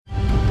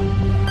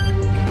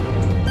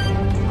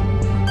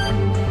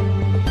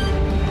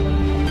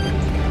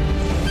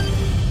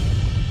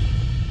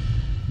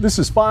This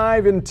is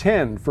 5 and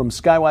 10 from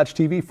Skywatch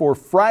TV for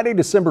Friday,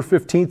 December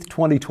 15th,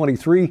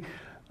 2023.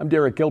 I'm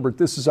Derek Gilbert.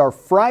 This is our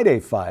Friday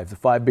 5, the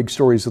 5 big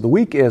stories of the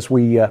week as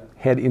we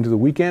head into the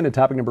weekend. And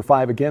topic number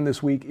 5 again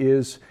this week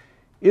is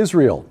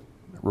Israel.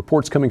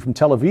 Reports coming from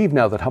Tel Aviv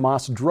now that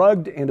Hamas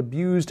drugged and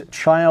abused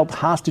child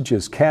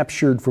hostages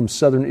captured from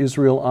southern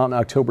Israel on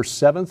October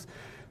 7th.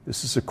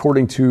 This is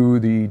according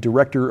to the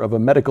director of a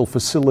medical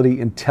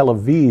facility in Tel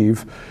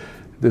Aviv.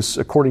 This,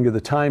 according to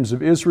the Times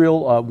of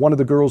Israel, one of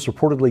the girls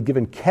reportedly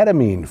given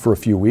ketamine for a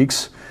few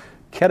weeks.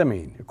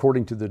 Ketamine,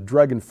 according to the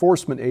Drug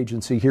Enforcement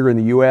Agency here in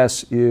the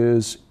U.S.,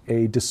 is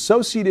a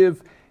dissociative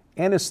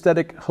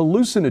anesthetic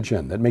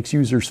hallucinogen that makes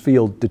users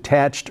feel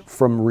detached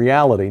from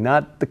reality,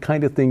 not the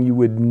kind of thing you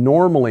would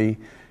normally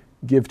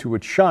give to a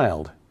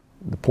child.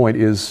 The point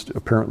is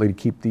apparently to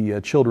keep the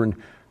children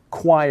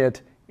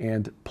quiet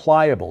and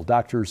pliable.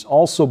 Doctors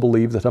also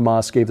believe that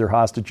Hamas gave their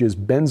hostages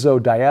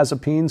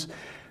benzodiazepines.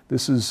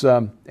 This is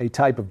a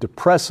type of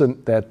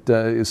depressant that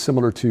is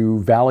similar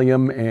to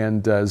Valium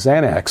and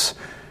Xanax.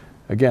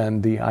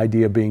 Again, the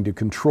idea being to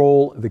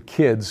control the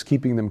kids,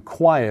 keeping them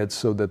quiet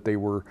so that they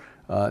were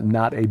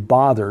not a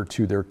bother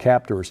to their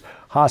captors.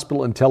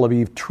 Hospital in Tel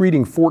Aviv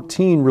treating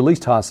 14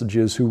 released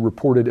hostages who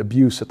reported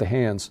abuse at the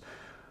hands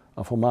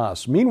of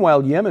Hamas.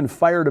 Meanwhile, Yemen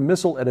fired a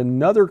missile at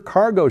another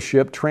cargo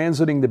ship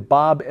transiting the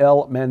Bab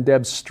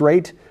el-Mandeb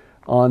Strait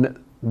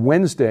on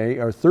Wednesday,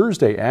 or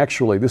Thursday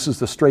actually. This is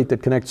the strait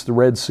that connects the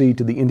Red Sea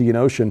to the Indian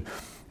Ocean.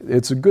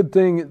 It's a good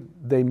thing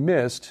they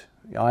missed.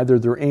 Either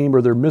their aim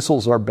or their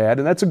missiles are bad,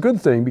 and that's a good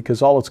thing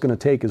because all it's going to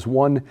take is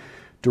one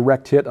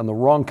direct hit on the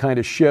wrong kind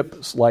of ship,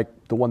 like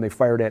the one they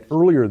fired at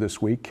earlier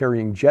this week,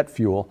 carrying jet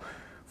fuel,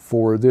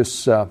 for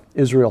this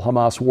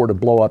Israel-Hamas war to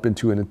blow up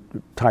into an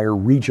entire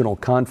regional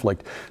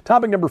conflict.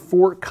 Topic number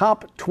 4,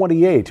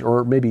 COP28,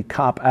 or maybe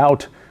COP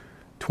Out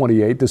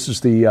 28. This is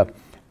the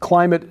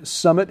climate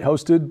summit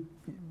hosted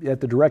at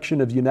the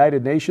direction of the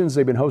United Nations.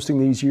 They've been hosting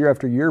these year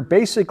after year.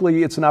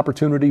 Basically, it's an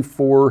opportunity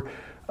for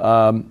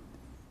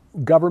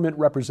government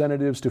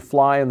representatives to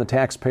fly on the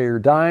taxpayer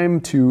dime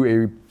to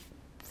a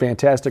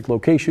fantastic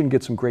location,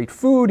 get some great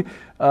food.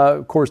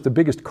 Of course, the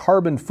biggest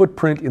carbon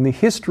footprint in the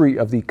history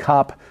of the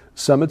COP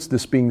summits,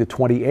 this being the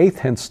 28th,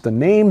 hence the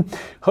name,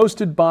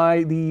 hosted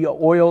by the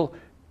oil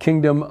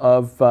Kingdom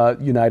of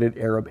United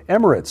Arab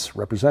Emirates.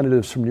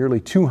 Representatives from nearly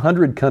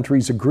 200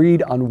 countries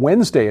agreed on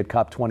Wednesday at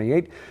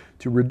COP28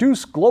 to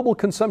reduce global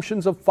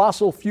consumptions of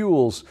fossil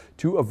fuels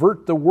to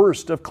avert the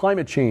worst of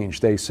climate change,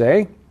 they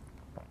say.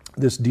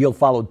 This deal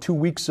followed 2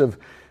 weeks of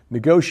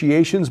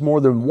negotiations.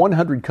 More than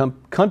 100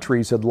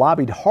 countries had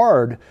lobbied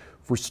hard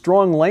for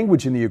strong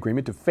language in the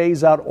agreement to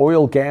phase out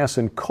oil, gas,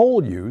 and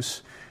coal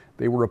use.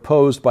 They were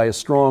opposed by a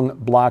strong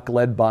bloc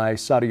led by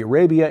Saudi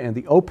Arabia and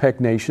the OPEC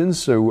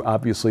nations, who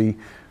obviously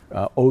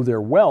owe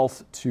their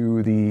wealth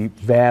to the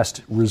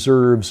vast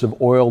reserves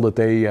of oil that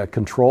they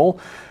control.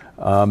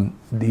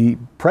 The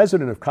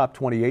president of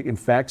COP28, in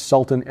fact,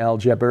 Sultan Al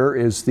Jaber,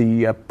 is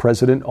the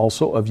president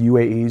also of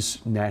UAE's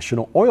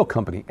national oil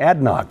company,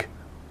 ADNOC.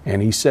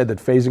 And he said that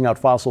phasing out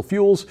fossil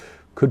fuels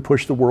could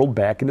push the world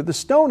back into the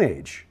Stone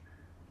Age.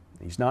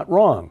 He's not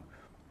wrong.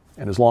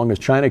 And as long as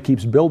China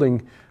keeps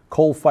building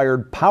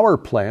coal-fired power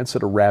plants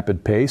at a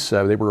rapid pace,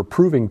 they were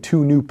approving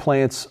 2 new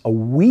plants a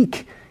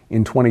week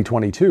in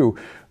 2022,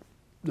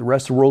 the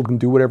rest of the world can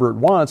do whatever it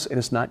wants, and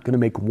it's not going to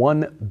make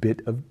one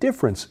bit of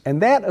difference.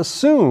 And that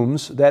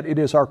assumes that it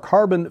is our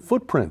carbon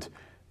footprint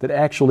that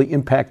actually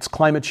impacts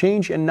climate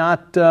change and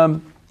not,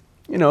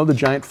 the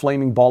giant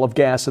flaming ball of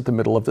gas at the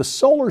middle of the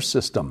solar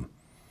system.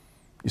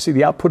 You see,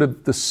 the output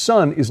of the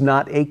sun is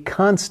not a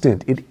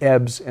constant. It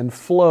ebbs and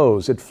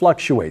flows. It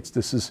fluctuates.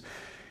 This is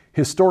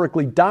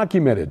historically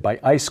documented by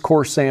ice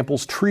core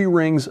samples, tree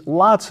rings,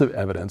 lots of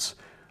evidence.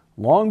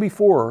 Long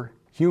before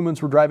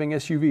humans were driving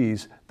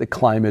SUVs, the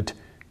climate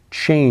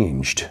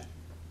changed.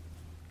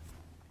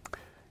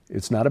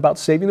 It's not about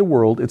saving the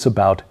world, it's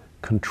about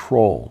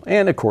control.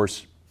 And of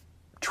course,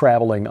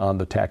 traveling on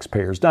the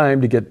taxpayer's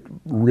dime to get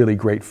really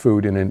great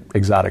food in an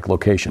exotic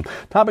location.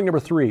 Topic number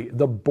 3,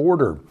 the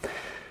border.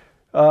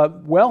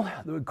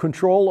 The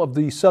control of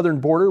the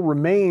southern border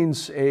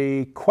remains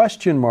a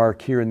question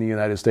mark here in the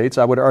United States.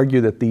 I would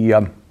argue that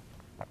the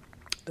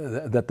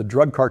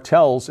drug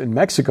cartels in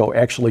Mexico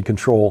actually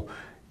control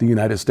the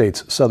United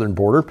States southern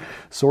border.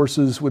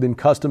 Sources within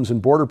Customs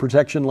and Border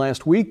Protection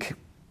last week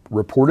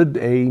reported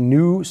a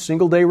new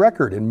single-day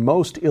record in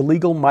most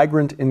illegal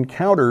migrant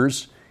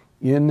encounters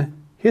in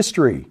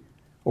history.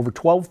 Over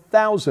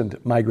 12,000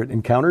 migrant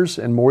encounters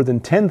and more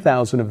than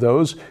 10,000 of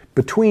those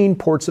between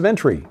ports of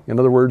entry. In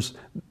other words,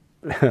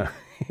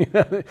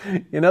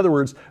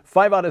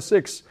 5 out of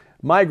 6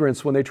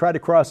 migrants, when they try to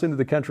cross into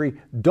the country,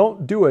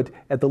 don't do it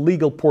at the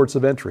legal ports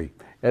of entry.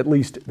 At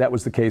least that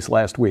was the case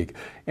last week.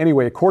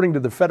 Anyway, according to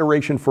the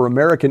Federation for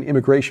American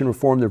Immigration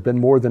Reform, there have been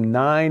more than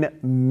 9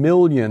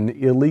 million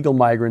illegal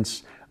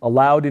migrants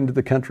allowed into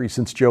the country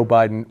since Joe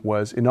Biden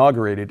was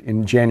inaugurated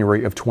in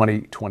January of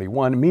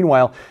 2021.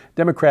 Meanwhile,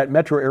 Democrat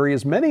metro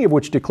areas, many of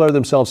which declare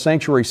themselves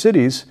sanctuary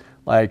cities,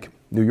 like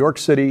New York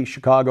City,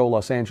 Chicago,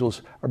 Los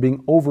Angeles, are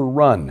being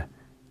overrun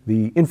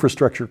the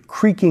infrastructure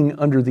creaking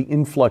under the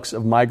influx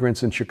of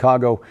migrants in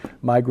Chicago,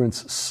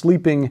 migrants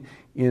sleeping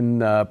in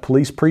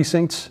police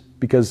precincts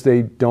because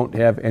they don't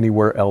have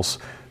anywhere else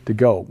to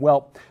go.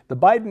 Well, the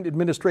Biden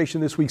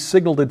administration this week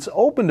signaled it's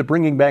open to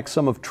bringing back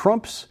some of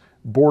Trump's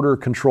border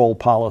control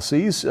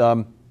policies,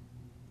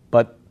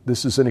 but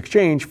this is in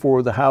exchange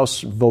for the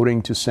House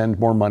voting to send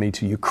more money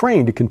to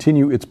Ukraine to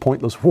continue its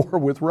pointless war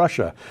with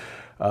Russia.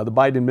 The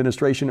Biden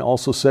administration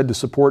also said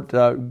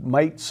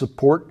might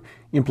support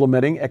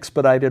implementing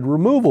expedited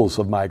removals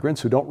of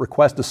migrants who don't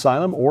request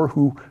asylum or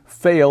who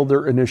fail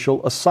their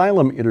initial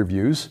asylum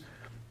interviews.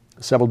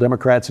 Several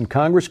Democrats in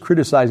Congress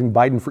criticizing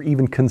Biden for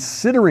even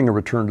considering a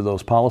return to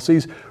those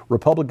policies.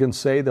 Republicans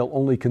say they'll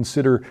only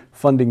consider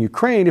funding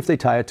Ukraine if they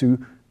tie it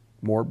to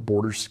more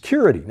border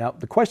security. Now,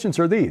 the questions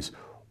are these.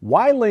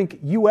 Why link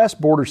U.S.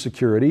 border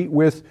security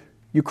with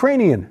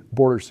Ukrainian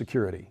border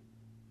security?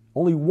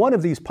 Only one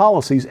of these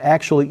policies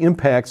actually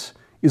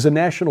is a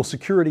national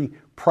security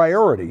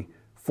priority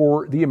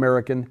for the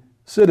American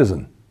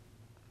citizen.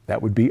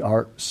 That would be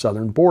our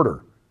southern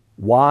border.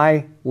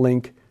 Why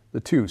link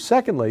the two?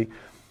 Secondly,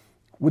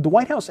 would the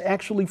White House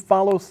actually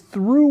follow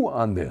through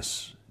on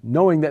this,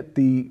 knowing that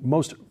the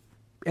most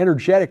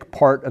energetic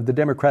part of the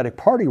Democratic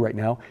Party right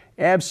now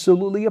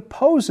absolutely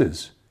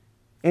opposes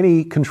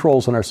any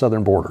controls on our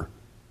southern border?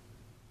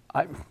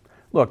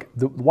 Look,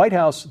 the White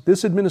House,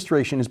 this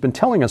administration has been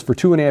telling us for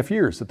 2.5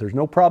 years that there's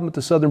no problem at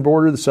the southern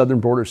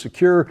border is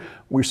secure,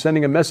 we're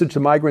sending a message to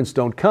migrants,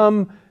 don't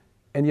come,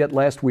 and yet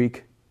last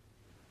week,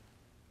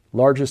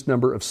 largest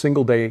number of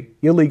single-day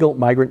illegal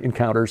migrant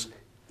encounters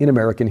in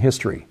American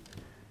history.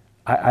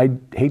 I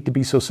hate to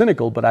be so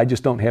cynical, but I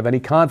just don't have any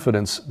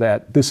confidence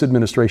that this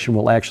administration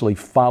will actually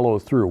follow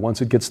through.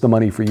 Once it gets the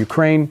money for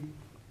Ukraine,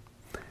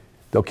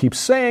 they'll keep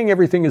saying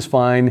everything is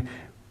fine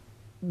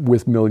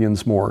with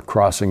millions more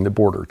crossing the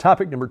border.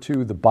 Topic number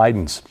 2, the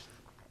Bidens.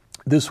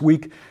 This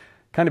week,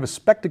 kind of a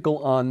spectacle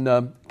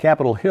on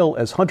Capitol Hill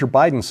as Hunter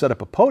Biden set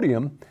up a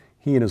podium,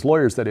 he and his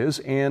lawyers that is,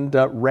 and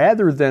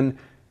rather than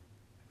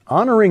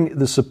honoring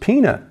the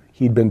subpoena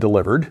he'd been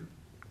delivered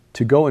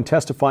to go and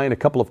testify in a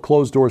couple of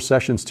closed-door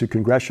sessions to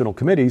congressional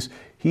committees,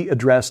 he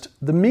addressed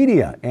the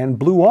media and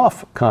blew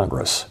off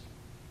Congress.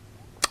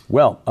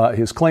 Well,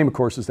 his claim, of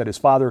course, is that his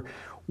father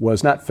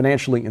was not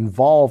financially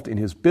involved in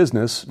his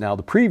business. Now,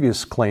 the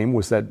previous claim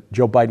was that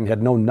Joe Biden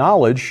had no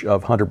knowledge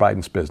of Hunter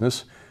Biden's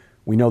business.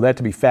 We know that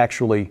to be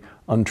factually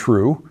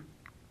untrue.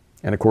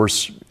 And of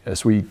course,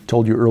 as we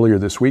told you earlier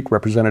this week,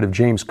 Representative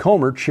James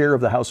Comer, chair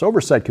of the House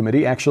Oversight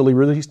Committee, actually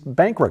released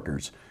bank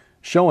records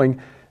showing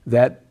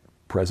that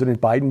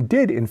President Biden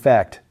did, in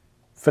fact,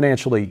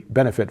 financially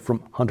benefit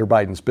from Hunter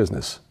Biden's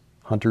business.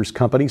 Hunter's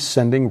company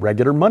sending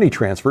regular money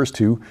transfers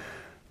to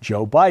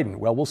Joe Biden.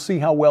 Well, we'll see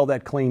how well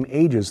that claim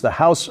ages. The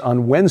House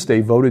on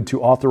Wednesday voted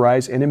to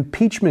authorize an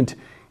impeachment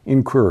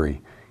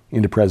inquiry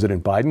into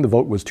President Biden. The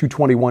vote was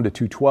 221 to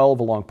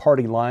 212 along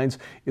party lines.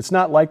 It's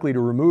not likely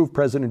to remove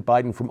President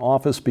Biden from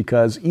office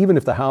because even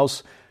if the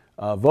House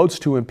votes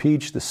to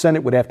impeach, the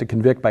Senate would have to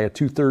convict by a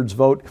 2/3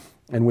 vote.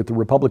 And with the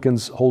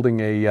Republicans holding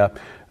a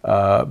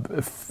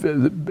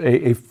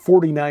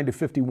 49 to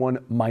 51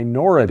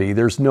 minority,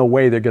 there's no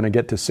way they're going to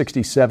get to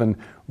 67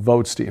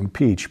 votes to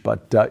impeach.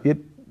 But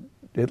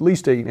at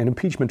least an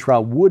impeachment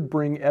trial would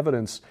bring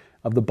evidence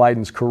of the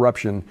Biden's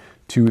corruption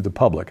to the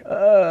public,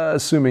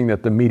 assuming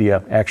that the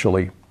media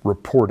actually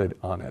reported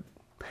on it.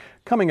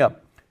 Coming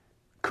up,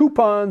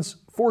 coupons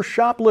for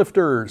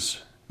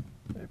shoplifters.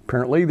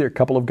 Apparently, there are a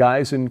couple of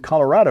guys in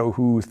Colorado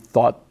who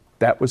thought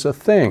that was a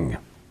thing.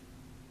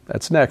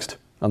 That's next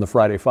on the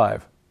Friday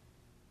Five.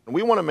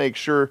 We want to make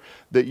sure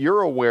that you're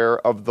aware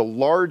of the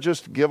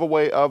largest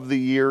giveaway of the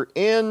year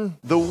in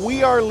the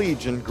We Are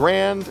Legion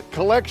Grand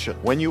Collection.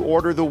 When you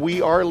order the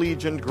We Are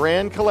Legion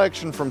Grand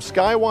Collection from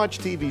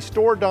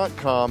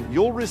SkywatchTVStore.com,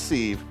 you'll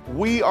receive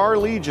We Are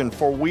Legion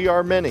for We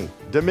Are Many,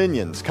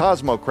 Dominions,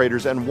 Cosmo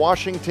Craters, and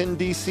Washington,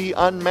 D.C.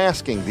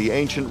 Unmasking the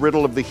Ancient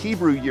Riddle of the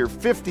Hebrew Year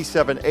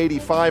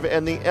 5785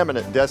 and the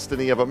Eminent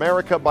Destiny of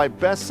America by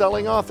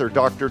best-selling author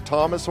Dr.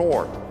 Thomas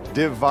Horn.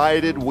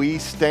 Divided We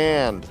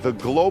Stand, the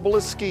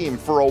globalist scheme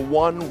for a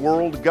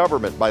one-world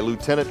government by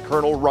Lieutenant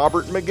Colonel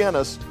Robert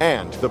McGinnis,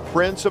 and The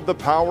Prince of the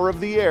Power of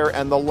the Air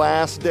and the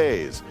Last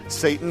Days,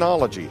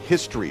 Satanology,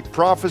 History,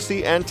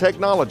 Prophecy, and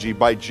Technology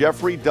by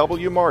Jeffrey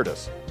W.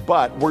 Martis.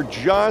 But we're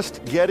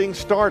just getting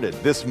started.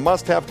 This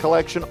must-have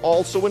collection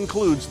also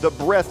includes the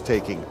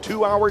breathtaking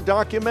 2-hour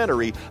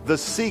documentary, The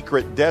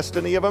Secret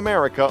Destiny of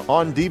America,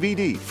 on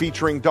DVD,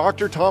 featuring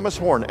Dr. Thomas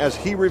Horn as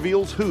he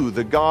reveals who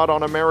the God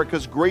on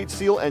America's Great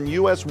Seal and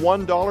U.S.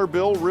 $1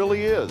 bill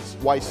really is,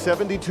 why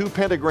 72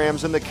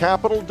 pentagrams in the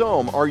Capitol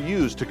Dome are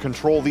used to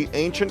control the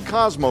ancient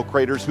Cosmo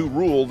Craters who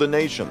rule the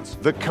nations,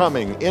 the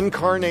coming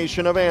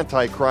incarnation of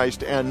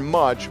Antichrist, and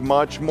much,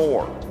 much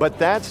more. But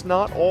that's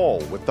not all.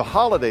 With the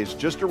holidays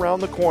just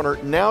around the corner,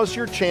 now's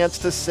your chance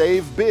to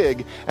save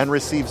big and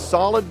receive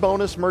solid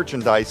bonus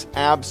merchandise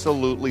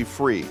absolutely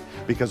free.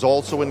 Because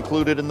also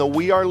included in the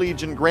We Are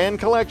Legion Grand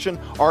Collection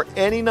are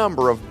any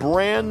number of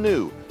brand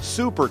new,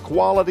 super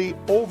quality,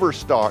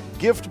 overstock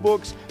gift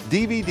books,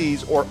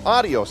 DVDs, or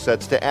audio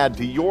sets to add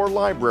to your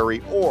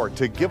library or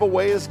to give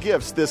away as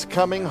gifts this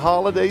coming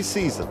holiday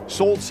season.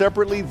 Sold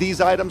separately,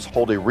 these items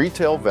hold a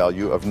retail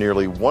value of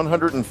nearly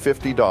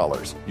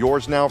 $150.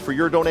 Yours now for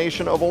your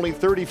donation of only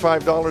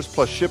 $35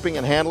 plus shipping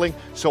and handling,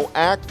 so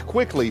act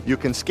quickly. You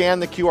can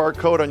scan the QR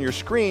code on your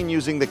screen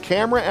using the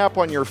camera app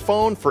on your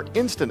phone for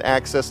instant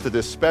access to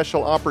this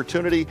special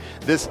opportunity.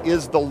 This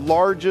is the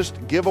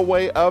largest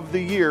giveaway of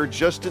the year,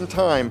 just in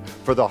time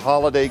for the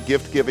holiday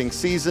gift-giving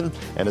season,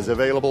 and is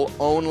available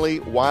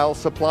only while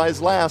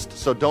supplies last,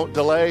 so don't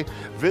delay.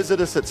 Visit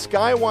us at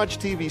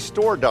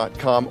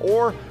skywatchtvstore.com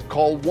or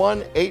call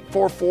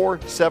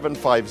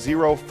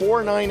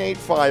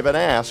 1-844-750-4985 and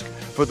ask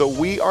for the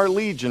We Are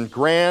Legion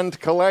Grand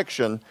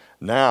Collection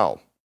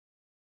now.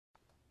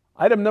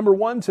 Item number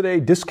one today,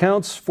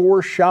 discounts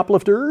for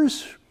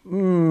shoplifters?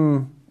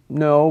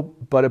 No,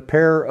 but a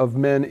pair of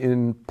men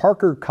in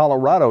Parker,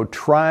 Colorado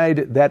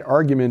tried that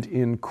argument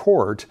in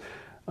court.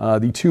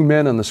 The two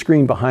men on the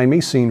screen behind me,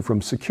 seen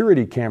from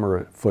security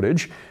camera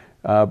footage,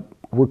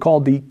 were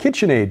called the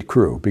KitchenAid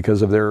crew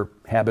because of their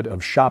habit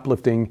of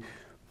shoplifting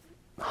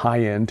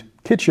high-end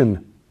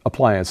kitchen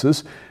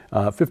appliances.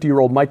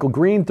 50-year-old Michael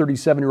Green,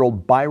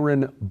 37-year-old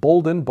Byron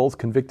Bolden, both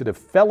convicted of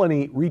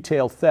felony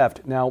retail theft.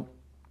 Now,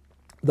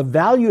 the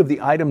value of the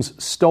items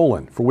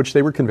stolen, for which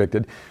they were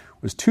convicted,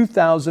 was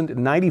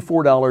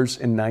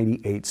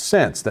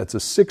 $2,094.98. That's a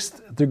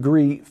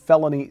sixth-degree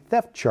felony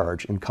theft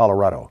charge in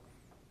Colorado.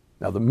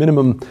 Now, the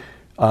minimum,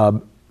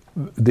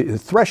 the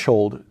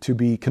threshold to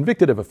be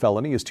convicted of a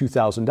felony is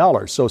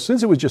 $2,000. So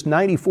since it was just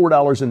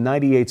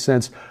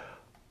 $94.98,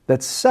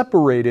 that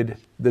separated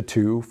the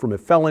two from a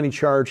felony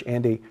charge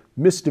and a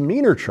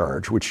misdemeanor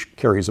charge, which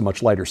carries a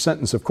much lighter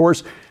sentence, of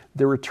course.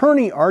 Their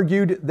attorney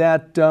argued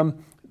that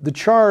the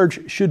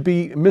charge should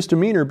be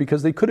misdemeanor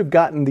because they could have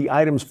gotten the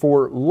items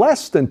for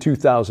less than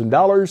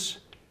 $2,000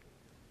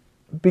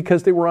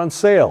 because they were on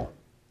sale.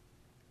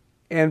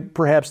 And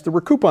perhaps there were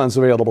coupons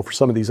available for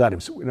some of these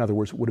items. In other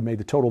words, it would have made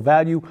the total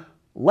value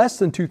less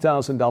than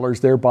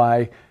 $2,000,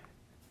 thereby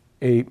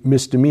a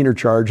misdemeanor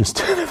charge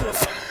instead of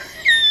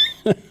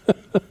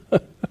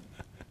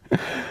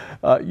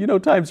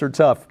times are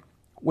tough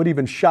when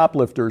even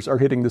shoplifters are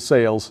hitting the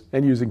sales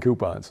and using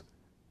coupons.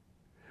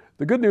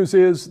 The good news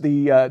is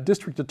the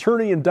district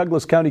attorney in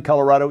Douglas County,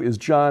 Colorado, is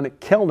John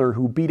Kellner,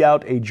 who beat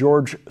out a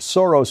George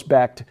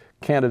Soros-backed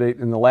candidate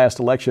in the last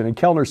election. And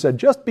Kellner said,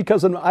 just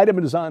because an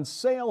item is on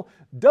sale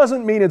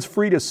doesn't mean it's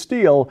free to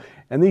steal.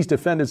 And these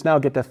defendants now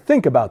get to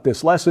think about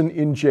this lesson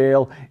in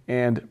jail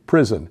and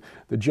prison.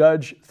 The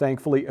judge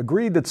thankfully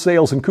agreed that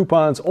sales and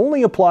coupons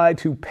only apply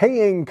to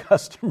paying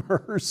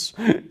customers.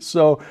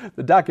 So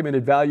the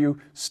documented value,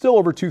 still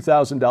over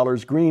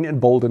 $2,000. Green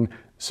and Bolden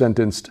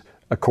sentenced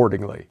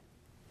accordingly.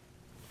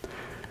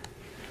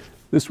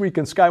 This week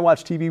on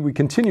Skywatch TV, we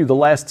continue the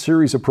last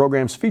series of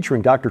programs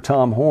featuring Dr.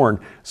 Tom Horn.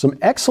 Some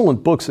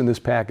excellent books in this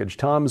package.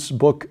 Tom's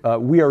book,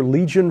 We Are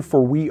Legion,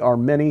 for We Are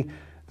Many.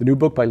 The new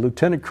book by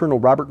Lieutenant Colonel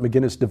Robert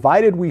McGinnis,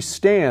 Divided We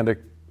Stand, a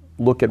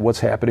look at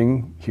what's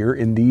happening here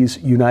in these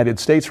United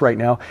States right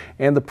now.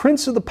 And The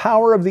Prince of the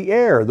Power of the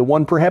Air, the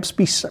one perhaps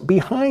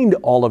behind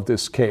all of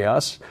this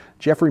chaos.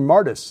 Jeffrey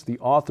Martis, the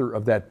author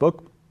of that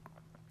book.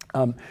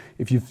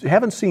 If you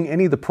haven't seen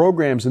any of the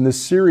programs in this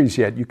series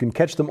yet, you can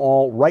catch them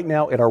all right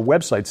now at our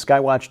website,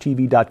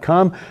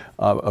 skywatchtv.com.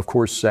 Of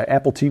course,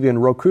 Apple TV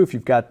and Roku, if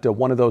you've got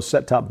one of those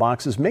set-top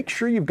boxes, make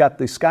sure you've got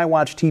the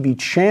Skywatch TV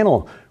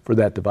channel for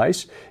that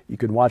device. You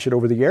can watch it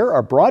over the air.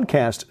 Our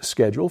broadcast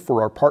schedule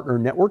for our partner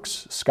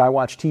networks,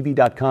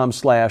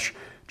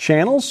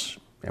 skywatchtv.com/channels.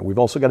 And we've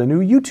also got a new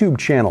YouTube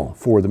channel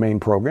for the main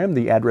program.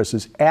 The address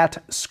is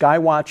at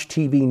Skywatch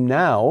TV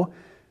Now.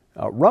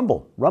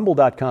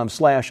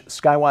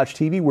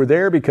 Rumble.com/SkywatchTV. We're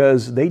there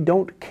because they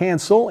don't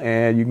cancel,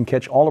 and you can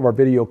catch all of our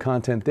video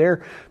content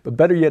there. But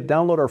better yet,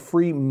 download our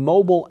free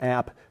mobile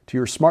app to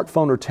your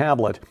smartphone or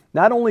tablet.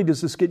 Not only does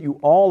this get you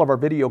all of our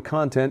video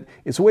content,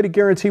 it's a way to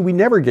guarantee we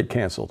never get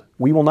canceled.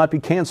 We will not be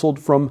canceled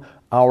from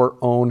our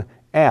own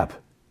app.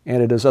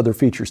 And it has other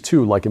features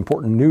too, like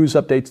important news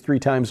updates 3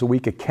 times a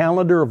week, a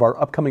calendar of our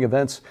upcoming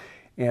events,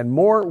 and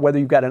more. Whether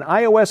you've got an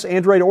iOS,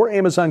 Android, or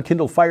Amazon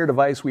Kindle Fire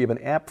device, we have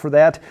an app for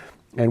that.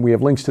 And we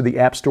have links to the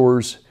app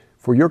stores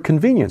for your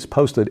convenience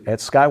posted at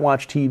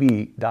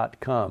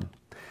skywatchtv.com.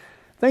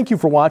 Thank you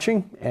for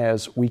watching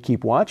as we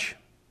keep watch.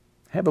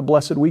 Have a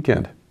blessed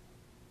weekend.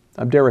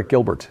 I'm Derek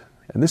Gilbert,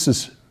 and this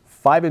is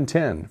 5 in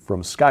 10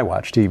 from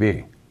Skywatch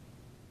TV.